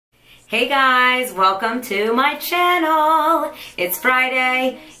Hey guys, welcome to my channel. It's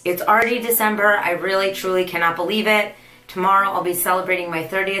Friday, it's already December. I really truly cannot believe it. Tomorrow I'll be celebrating my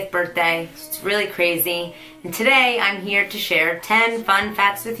 30th birthday. It's really crazy. And today I'm here to share 10 fun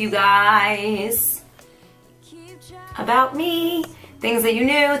facts with you guys about me. Things that you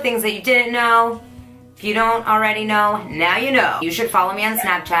knew, things that you didn't know. If you don't already know, now you know. You should follow me on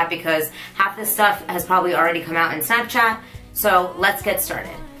Snapchat because half this stuff has probably already come out in Snapchat. So let's get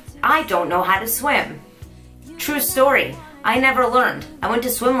started. I don't know how to swim. True story. I never learned. I went to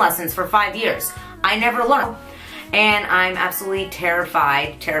swim lessons for 5 years. I never learned. And I'm absolutely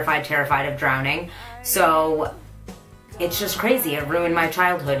terrified of drowning. So it's just crazy. It ruined my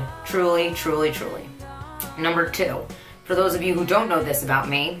childhood. Truly, truly, truly. Number 2. For those of you who don't know this about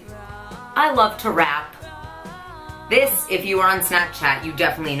me, I love to rap. This, if you are on Snapchat, you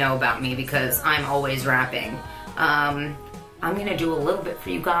definitely know about me because I'm always rapping. I'm gonna do a little bit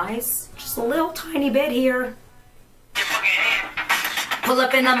for you guys. Just a little tiny bit here. Pull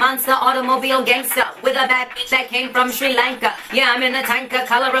up in the monster automobile gangster with a bad bitch that came from Sri Lanka. Yeah, I'm in a tanker,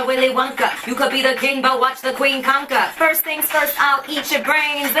 color of Willy Wonka. You could be the king, but watch the queen conquer. First things first, I'll eat your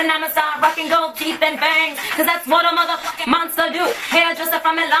brains. Then I'ma start rocking gold teeth and fangs. Cause that's what a motherfucking monster do. Hairdresser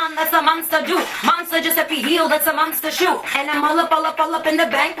from Milan, that's a monster do. Monster Giuseppe Heel, that's a monster shoe. And I'm all up in the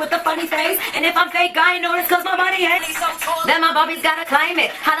bank with a funny face. And if I'm fake, I know it's cause my money ain't. Then my Bobby's gotta climb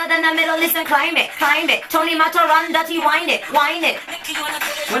it. Hotter than the Middle Eastern climate. Climb it. Tony Mataranda, whine it. Whine it.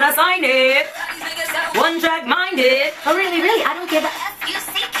 When I sign it, one track minded. Oh really, I don't give a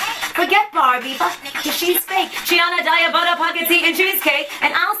F-U-C-K. Forget Barbie, fuck cause she's fake. She on a diet, butter pockets eating cheesecake.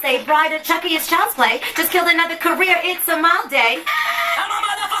 And I'll say Bride of Chucky is child's play. Just killed another career, it's a mild day. I'm a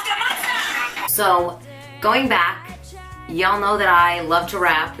motherfucking monster. So, going back, y'all know that I love to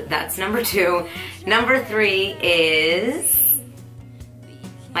rap. That's number 2. Number 3 is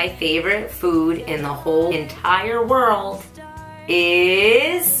my favorite food in the whole entire world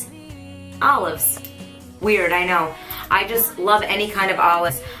is olives. Weird, I know. I just love any kind of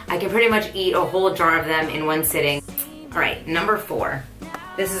olives. I can pretty much eat a whole jar of them in one sitting. Alright, number 4.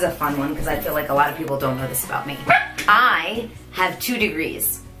 This is a fun one because I feel like a lot of people don't know this about me. I have 2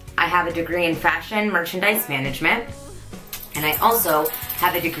 degrees. I have a degree in fashion merchandise management, and I also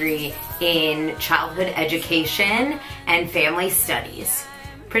have a degree in childhood education and family studies.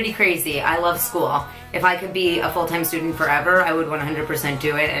 Pretty crazy. I love school. If I could be a full-time student forever, I would 100%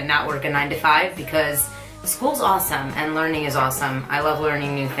 do it and not work a 9 to 5 because school's awesome and learning is awesome. I love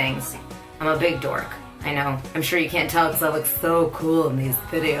learning new things. I'm a big dork. I know. I'm sure you can't tell because I look so cool in these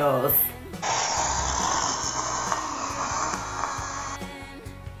videos.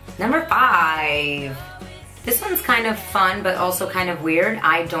 Number 5. This one's kind of fun but also kind of weird.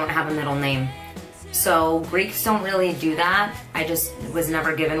 I don't have a middle name. So Greeks don't really do that. I just was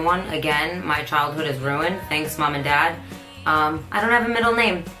never given one. Again, my childhood is ruined. Thanks, Mom and Dad. I don't have a middle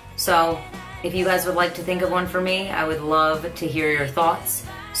name. So if you guys would like to think of one for me, I would love to hear your thoughts.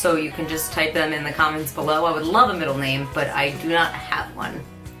 So you can just type them in the comments below. I would love a middle name, but I do not have one.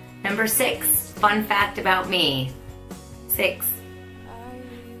 Number 6, fun fact about me. 6.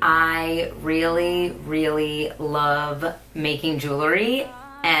 I really love making jewelry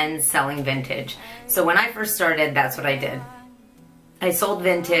and selling vintage. So when I first started, that's what I did. I sold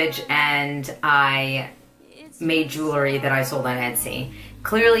vintage and I made jewelry that I sold on Etsy.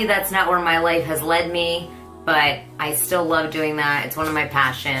 Clearly that's not where my life has led me, but I still love doing that. It's one of my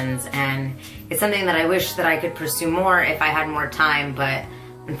passions and it's something that I wish that I could pursue more if I had more time, but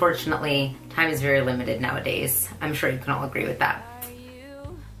unfortunately time is very limited nowadays. I'm sure you can all agree with that.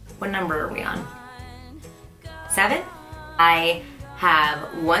 What number are we on? 7? I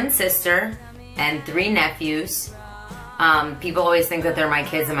have 1 sister and 3 nephews. People always think that they're my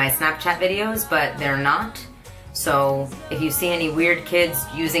kids in my Snapchat videos, but they're not. So if you see any weird kids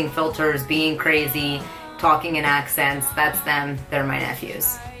using filters, being crazy, talking in accents, that's them. They're my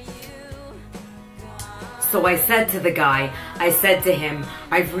nephews. So I said to the guy, I said to him,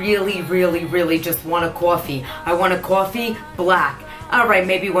 I really just want a coffee. I want a coffee black. Alright,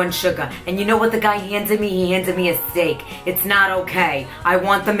 maybe 1 sugar. And you know what the guy handed me? He handed me a steak. It's not okay. I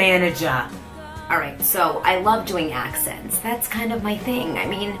want the manager. Alright, so I love doing accents. That's kind of my thing. I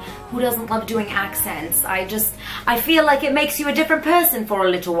mean, who doesn't love doing accents? I feel like it makes you a different person for a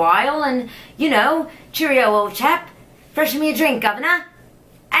little while. And, you know, cheerio, old chap. Freshen me a drink, governor.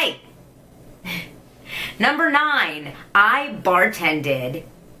 Hey. Number 9. I bartended,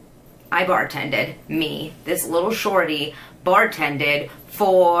 me, this little shorty, bartended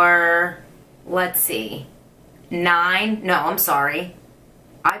for, let's see, 9, no, I'm sorry.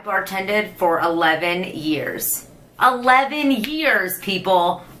 I bartended for 11 years. 11 years,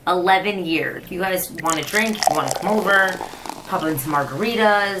 people. 11 years. If you guys want to drink, you want to come over, pop in some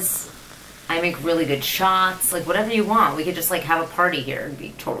margaritas. I make really good shots, like whatever you want. We could just like have a party here. It'd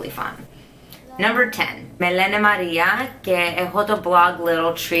be totally fun. Number 10. Με λένε Μαρία και έχω το blog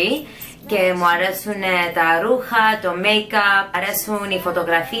Little Tree και μου αρέσουν τα ρούχα, το make-up, αρέσουν οι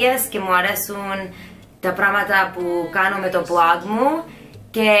φωτογραφίες και μου αρέσουν τα πράγματα που κάνω με το blog μου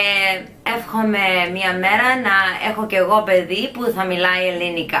και εύχομαι μια μέρα να έχω και εγώ παιδί που θα μιλάει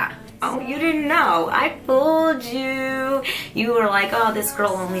ελληνικά. Oh, you didn't know. I fooled you. You were like, oh, this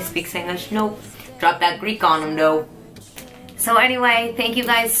girl only speaks English. Nope. Drop that Greek on them, though. So anyway, thank you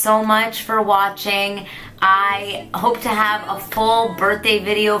guys so much for watching. I hope to have a full birthday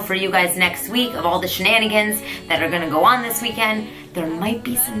video for you guys next week of all the shenanigans that are going to go on this weekend. There might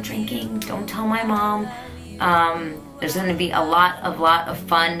be some drinking. Don't tell my mom. There's going to be a lot of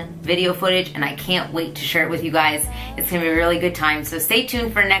fun video footage, and I can't wait to share it with you guys. It's going to be a really good time, so stay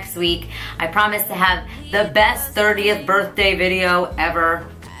tuned for next week. I promise to have the best 30th birthday video ever,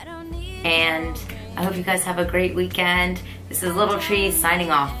 and I hope you guys have a great weekend. This is Little Tree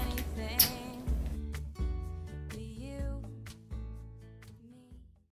signing off.